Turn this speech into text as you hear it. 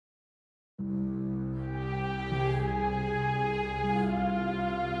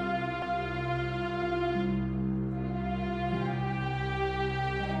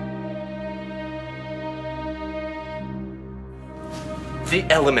The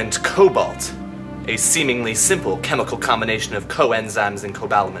element cobalt, a seemingly simple chemical combination of coenzymes and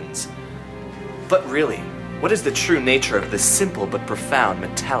cobalamins. But really, what is the true nature of this simple but profound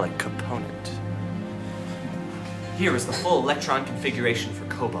metallic component? Here is the full electron configuration for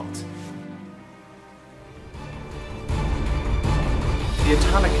cobalt. The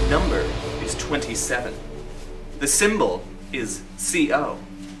atomic number is 27. The symbol is CO.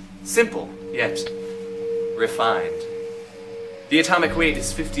 Simple, yet refined. The atomic weight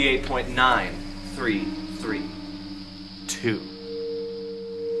is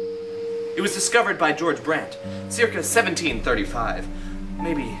 58.9332. It was discovered by George Brandt, circa 1735,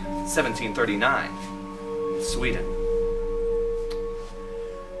 maybe 1739, in Sweden.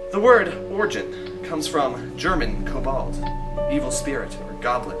 The word origin comes from German cobalt, evil spirit or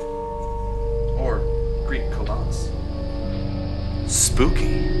goblin, or Greek kobalas.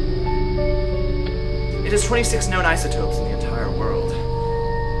 Spooky. It has 26 known isotopes in the entire world.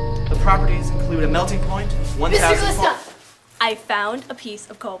 The properties include a melting point of 1,000... Mr. Glista! I found a piece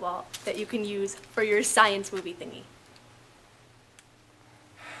of cobalt that you can use for your science movie thingy.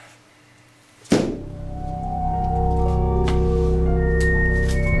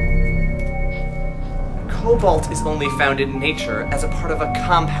 Cobalt is only found in nature as a part of a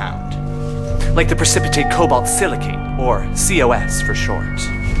compound, like the precipitate cobalt silicate, or COS for short,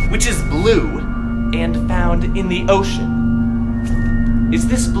 which is blue and found in the ocean. Is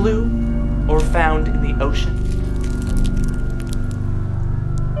this blue or found in the ocean?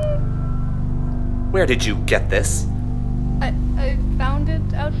 Where did you get this? I found it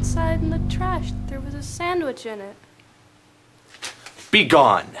outside in the trash. There was a sandwich in it. Be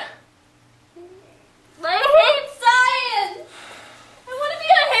gone! I hate science! I want to be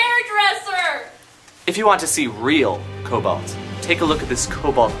a hairdresser! If you want to see real cobalt, take a look at this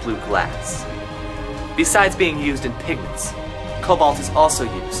cobalt blue glass. Besides being used in pigments, cobalt is also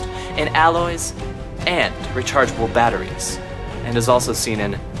used in alloys and rechargeable batteries, and is also seen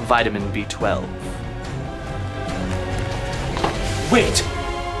in vitamin B12. Wait!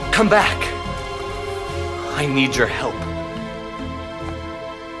 Come back! I need your help.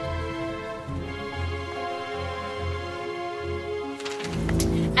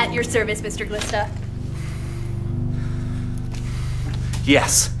 At your service, Mr. Glista.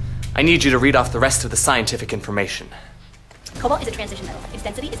 Yes, I need you to read off the rest of the scientific information. Cobalt is a transition metal. Its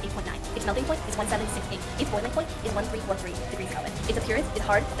density is 8.9. Its melting point is 1768. Its boiling point is 1343 degrees Kelvin. Its appearance is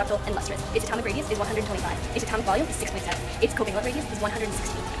hard, ductile, and lustrous. Its atomic radius is 125. Its atomic volume is 6.7. Its covalent radius is 116.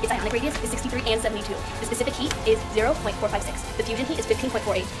 Its ionic radius is 63 and 72. The specific heat is 0.456. The fusion heat is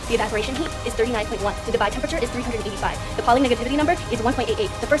 15.48. The evaporation heat is 39.1. The Debye temperature is 385. The Pauling negativity number is 1.88.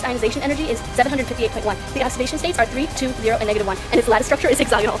 The first ionization energy is 758.1. The oxidation states are 3, 2, 0, and -1. And its lattice structure is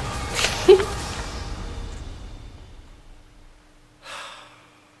hexagonal.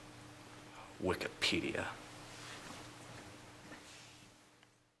 Wikipedia.